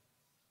saved.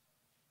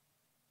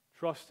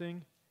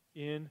 Trusting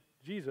in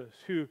Jesus,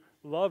 who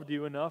loved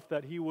you enough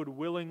that he would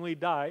willingly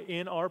die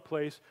in our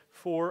place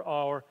for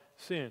our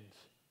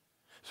sins.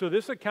 So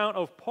this account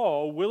of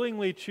Paul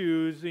willingly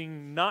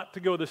choosing not to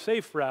go the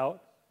safe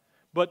route,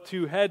 but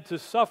to head to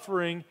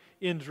suffering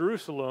in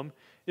Jerusalem,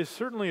 is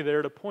certainly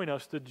there to point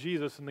us to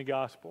Jesus in the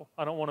gospel.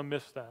 I don't want to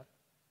miss that.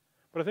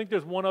 But I think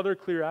there's one other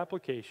clear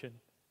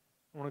application.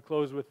 I want to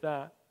close with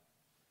that.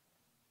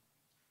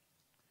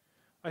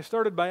 I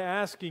started by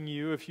asking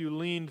you if you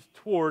leaned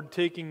toward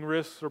taking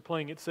risks or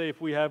playing it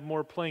safe. We have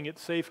more playing it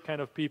safe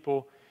kind of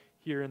people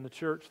here in the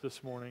church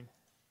this morning.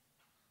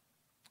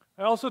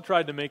 I also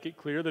tried to make it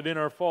clear that in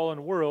our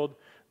fallen world,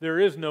 there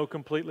is no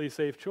completely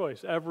safe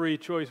choice. Every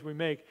choice we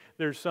make,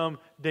 there's some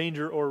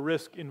danger or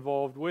risk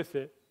involved with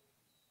it.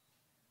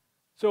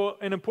 So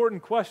an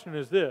important question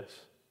is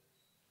this: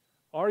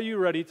 are you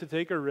ready to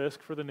take a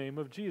risk for the name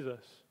of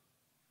Jesus?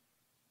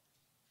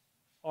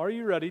 Are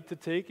you ready to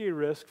take a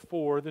risk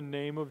for the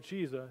name of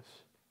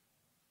Jesus?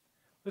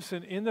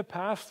 Listen, in the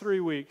past 3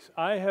 weeks,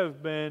 I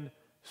have been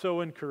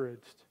so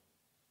encouraged.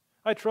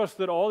 I trust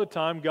that all the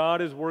time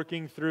God is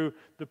working through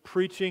the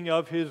preaching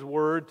of His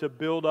Word to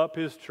build up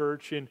His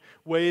church in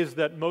ways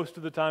that most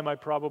of the time I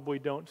probably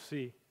don't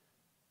see.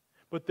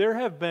 But there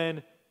have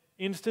been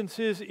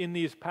instances in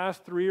these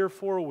past 3 or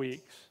 4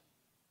 weeks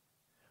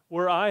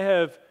where I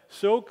have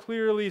so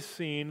clearly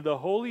seen the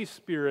Holy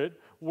Spirit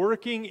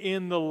working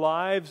in the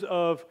lives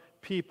of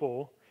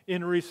people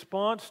in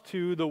response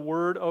to the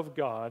Word of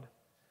God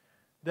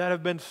that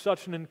have been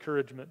such an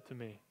encouragement to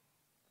me.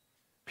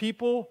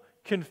 People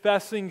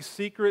confessing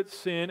secret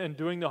sin and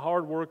doing the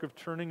hard work of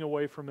turning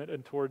away from it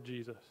and toward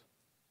Jesus.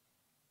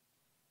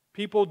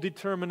 People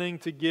determining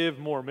to give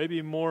more,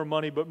 maybe more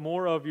money, but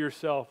more of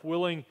yourself,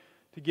 willing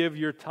to give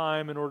your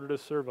time in order to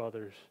serve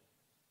others.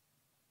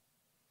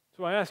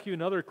 So I ask you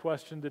another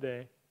question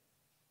today.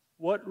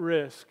 What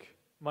risk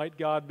might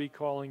God be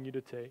calling you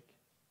to take?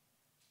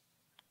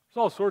 There's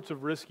all sorts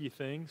of risky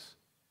things.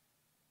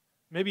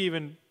 Maybe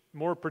even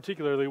more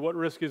particularly, what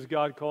risk is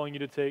God calling you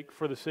to take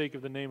for the sake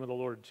of the name of the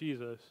Lord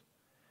Jesus?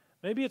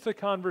 Maybe it's a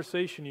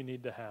conversation you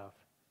need to have.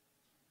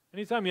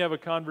 Anytime you have a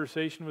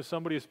conversation with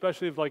somebody,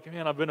 especially if like,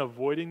 man, I've been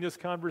avoiding this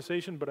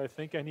conversation, but I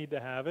think I need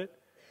to have it,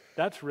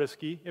 that's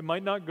risky. It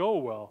might not go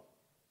well.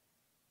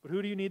 But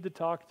who do you need to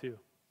talk to?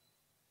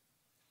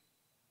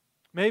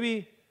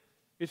 Maybe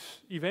it's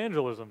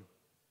evangelism.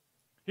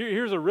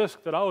 Here's a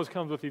risk that always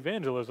comes with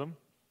evangelism.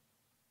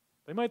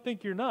 They might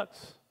think you're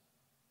nuts.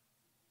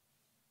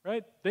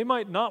 Right? They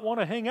might not want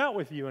to hang out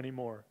with you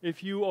anymore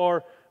if you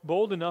are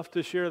bold enough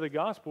to share the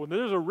gospel. And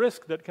there's a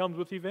risk that comes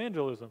with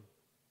evangelism.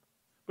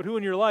 But who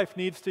in your life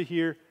needs to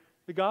hear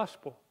the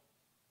gospel?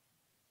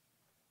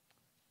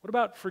 What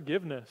about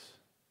forgiveness?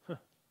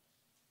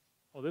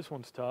 Well, this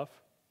one's tough.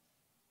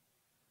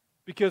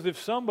 Because if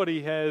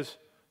somebody has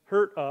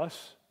hurt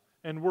us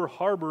and we're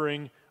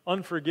harboring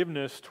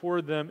unforgiveness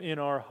toward them in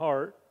our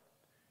heart,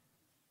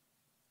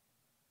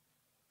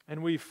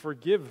 and we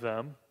forgive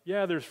them,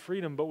 yeah, there's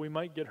freedom, but we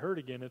might get hurt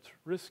again. It's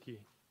risky.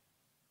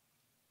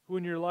 Who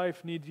in your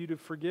life needs you to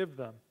forgive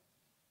them?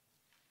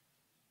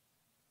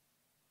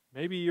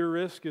 Maybe your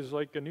risk is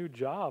like a new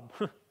job.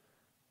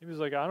 Maybe it's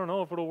like, I don't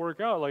know if it'll work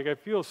out. Like, I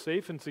feel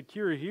safe and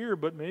secure here,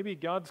 but maybe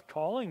God's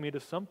calling me to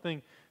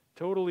something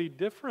totally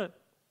different.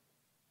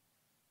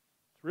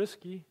 It's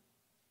risky,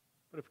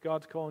 but if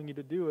God's calling you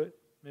to do it,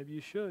 maybe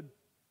you should.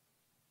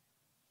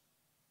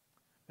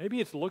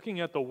 Maybe it's looking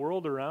at the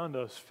world around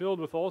us filled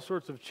with all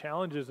sorts of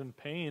challenges and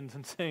pains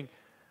and saying,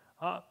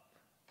 I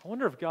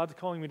wonder if God's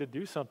calling me to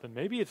do something.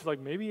 Maybe it's like,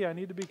 maybe I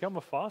need to become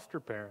a foster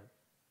parent,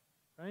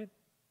 right?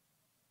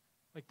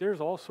 Like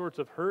there's all sorts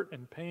of hurt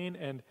and pain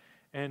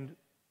and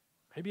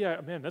maybe,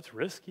 that's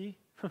risky,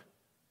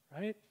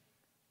 right?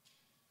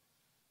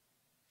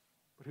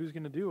 But who's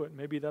going to do it?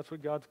 Maybe that's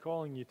what God's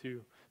calling you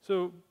to.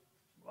 So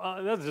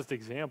that's just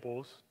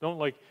examples. Don't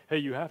like, hey,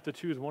 you have to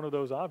choose one of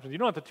those options. You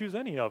don't have to choose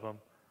any of them.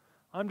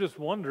 I'm just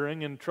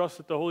wondering and trust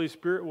that the Holy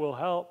Spirit will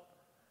help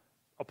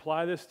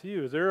apply this to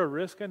you. Is there a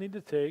risk I need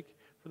to take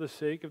for the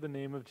sake of the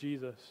name of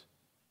Jesus?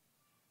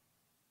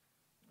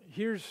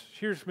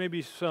 Here's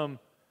maybe some,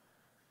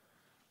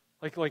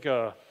 like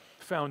a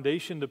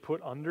foundation to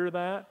put under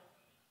that.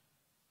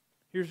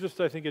 Here's just,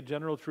 I think, a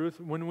general truth.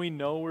 When we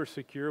know we're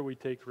secure, we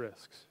take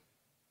risks.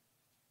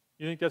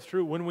 You think that's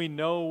true? When we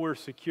know we're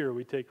secure,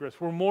 we take risks.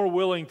 We're more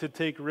willing to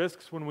take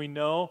risks when we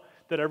know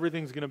that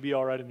everything's going to be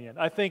all right in the end.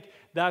 I think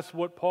that's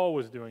what Paul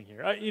was doing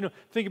here.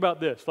 Think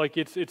about this. Like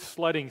it's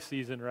sledding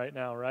season right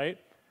now, right?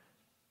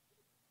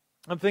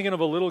 I'm thinking of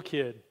a little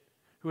kid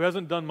who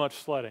hasn't done much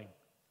sledding.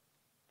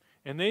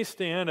 And they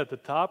stand at the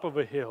top of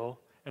a hill,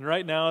 and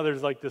right now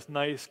there's like this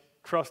nice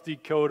crusty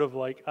coat of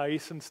like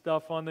ice and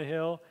stuff on the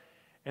hill,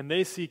 and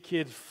they see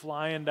kids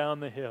flying down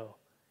the hill.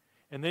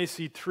 And they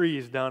see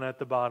trees down at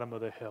the bottom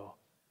of the hill.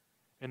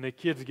 And the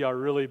kids got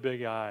really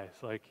big eyes.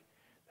 Like,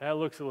 that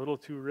looks a little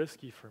too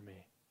risky for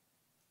me.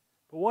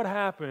 But what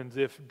happens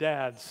if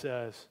Dad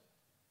says,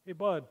 hey,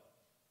 bud,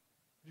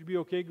 would you be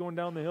okay going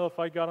down the hill if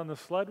I got on the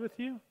sled with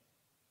you?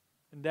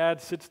 And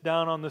Dad sits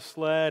down on the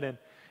sled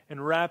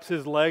and wraps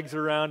his legs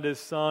around his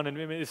son. And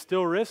it's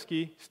still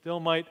risky.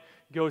 Still might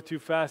go too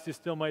fast. He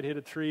still might hit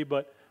a tree.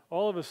 But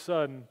all of a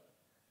sudden,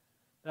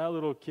 that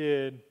little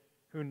kid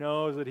who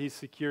knows that he's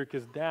secure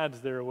because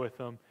Dad's there with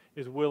him,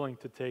 is willing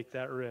to take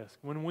that risk.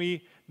 When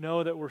we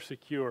know that we're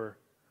secure,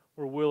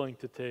 we're willing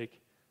to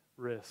take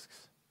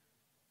risks.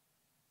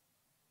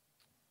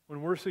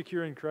 When we're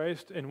secure in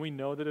Christ and we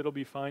know that it'll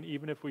be fine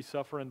even if we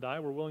suffer and die,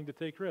 we're willing to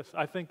take risks.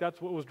 I think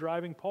that's what was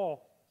driving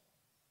Paul.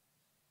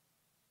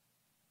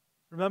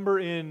 Remember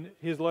in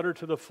his letter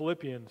to the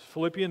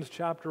Philippians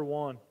chapter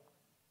 1,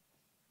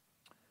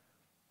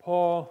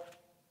 Paul,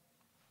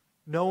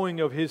 knowing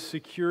of his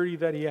security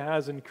that he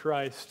has in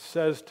Christ,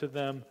 says to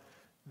them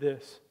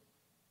this: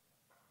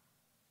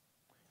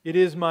 it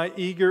is my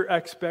eager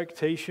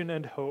expectation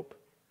and hope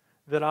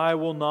that I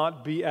will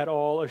not be at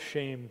all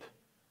ashamed,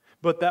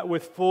 but that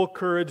with full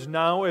courage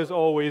now as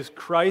always,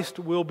 Christ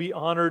will be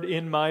honored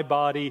in my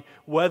body,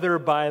 whether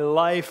by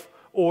life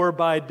or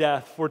by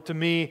death. For to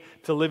me,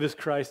 to live is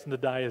Christ and to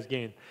die is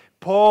gain.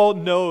 Paul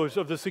knows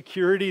of the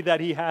security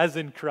that he has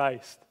in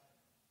Christ.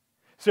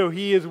 So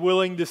he is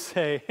willing to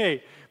say,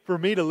 hey, for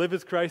me to live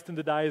as Christ and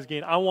to die as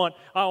gain. I want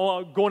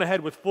going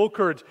ahead with full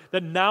courage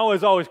that now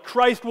as always,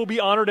 Christ will be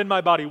honored in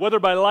my body, whether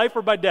by life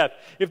or by death.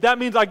 If that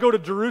means I go to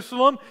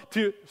Jerusalem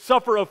to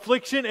suffer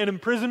affliction and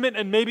imprisonment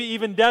and maybe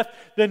even death,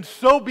 then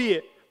so be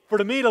it. For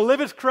to me to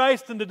live as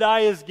Christ and to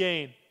die as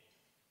gain.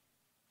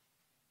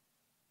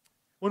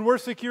 When we're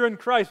secure in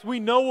Christ, we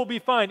know we'll be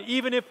fine,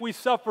 even if we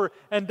suffer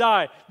and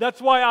die.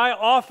 That's why I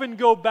often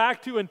go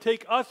back to and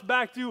take us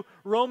back to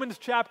Romans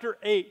chapter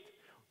 8,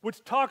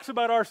 which talks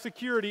about our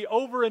security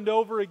over and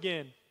over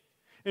again.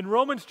 In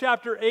Romans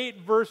chapter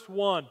 8, verse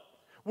 1,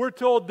 we're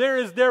told, there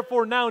is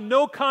therefore now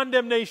no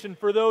condemnation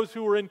for those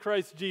who are in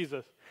Christ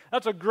Jesus.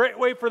 That's a great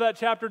way for that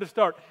chapter to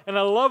start. And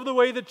I love the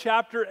way the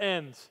chapter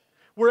ends,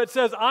 where it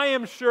says, I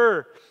am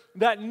sure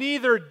that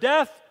neither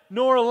death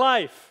nor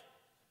life.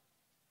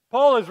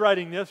 Paul is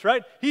writing this,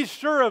 right? He's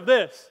sure of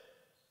this.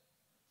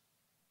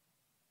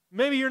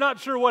 Maybe you're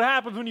not sure what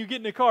happens when you get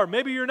in a car.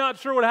 Maybe you're not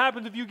sure what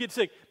happens if you get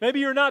sick. Maybe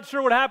you're not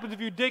sure what happens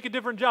if you take a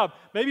different job.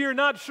 Maybe you're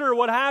not sure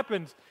what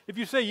happens if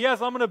you say,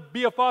 yes, I'm going to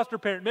be a foster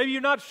parent. Maybe you're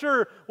not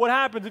sure what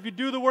happens if you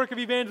do the work of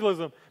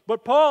evangelism.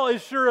 But Paul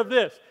is sure of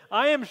this.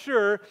 I am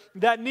sure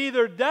that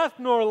neither death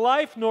nor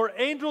life, nor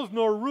angels,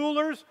 nor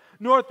rulers,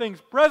 nor things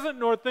present,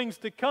 nor things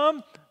to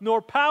come,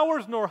 nor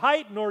powers, nor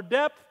height, nor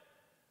depth,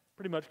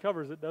 pretty much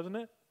covers it, doesn't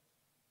it?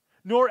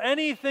 Nor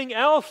anything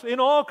else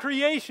in all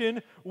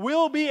creation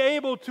will be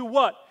able to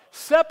what?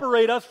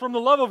 Separate us from the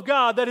love of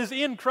God that is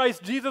in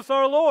Christ Jesus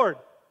our Lord.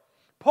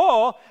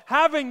 Paul,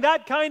 having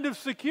that kind of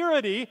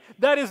security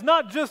that is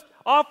not just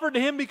offered to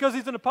him because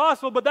he's an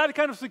apostle, but that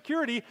kind of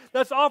security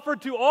that's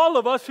offered to all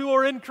of us who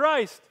are in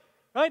Christ,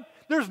 right?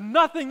 There's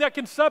nothing that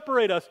can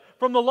separate us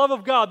from the love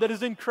of God that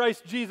is in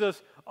Christ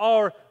Jesus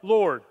our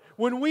Lord.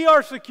 When we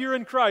are secure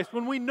in Christ,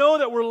 when we know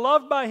that we're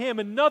loved by Him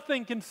and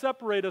nothing can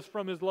separate us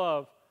from His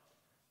love,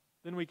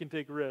 then we can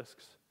take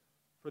risks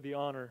for the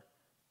honor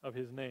of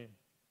His name.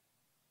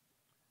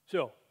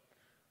 So, it'd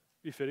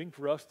be fitting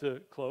for us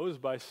to close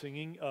by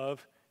singing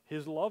of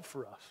His love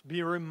for us.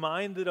 Be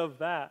reminded of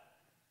that.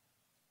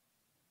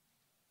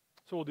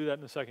 So we'll do that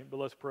in a second, but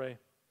let's pray.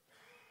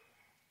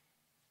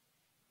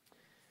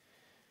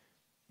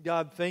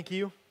 God, thank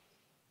You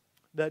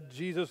that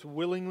Jesus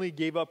willingly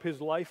gave up His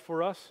life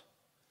for us,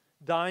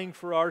 dying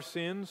for our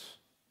sins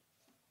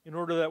in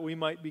order that we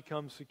might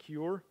become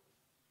secure.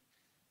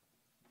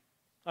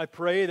 I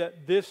pray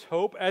that this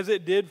hope, as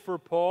it did for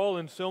Paul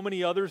and so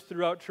many others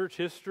throughout church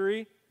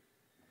history,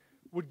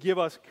 would give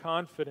us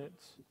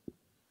confidence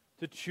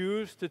to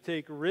choose to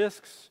take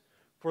risks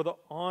for the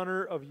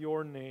honor of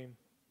Your name.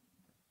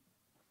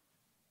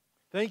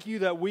 Thank You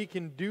that we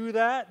can do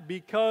that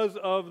because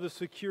of the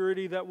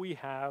security that we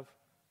have.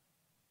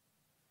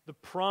 The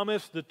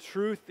promise, the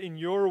truth in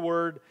Your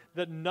word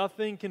that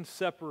nothing can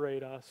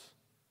separate us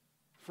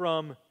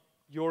from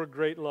Your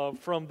great love,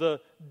 from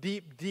the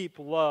deep, deep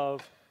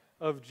love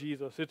of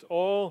Jesus. It's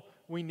all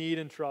we need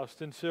and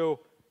trust. And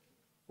so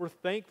we're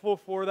thankful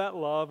for that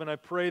love, and I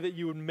pray that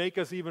You would make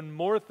us even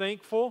more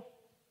thankful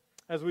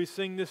as we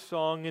sing this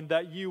song, and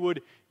that You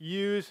would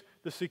use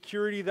the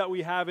security that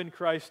we have in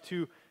Christ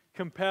to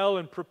compel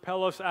and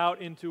propel us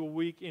out into a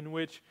week in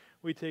which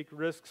we take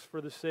risks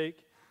for the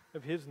sake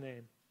of His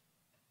name.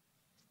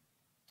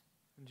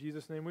 In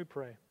Jesus' name we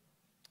pray.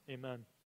 Amen.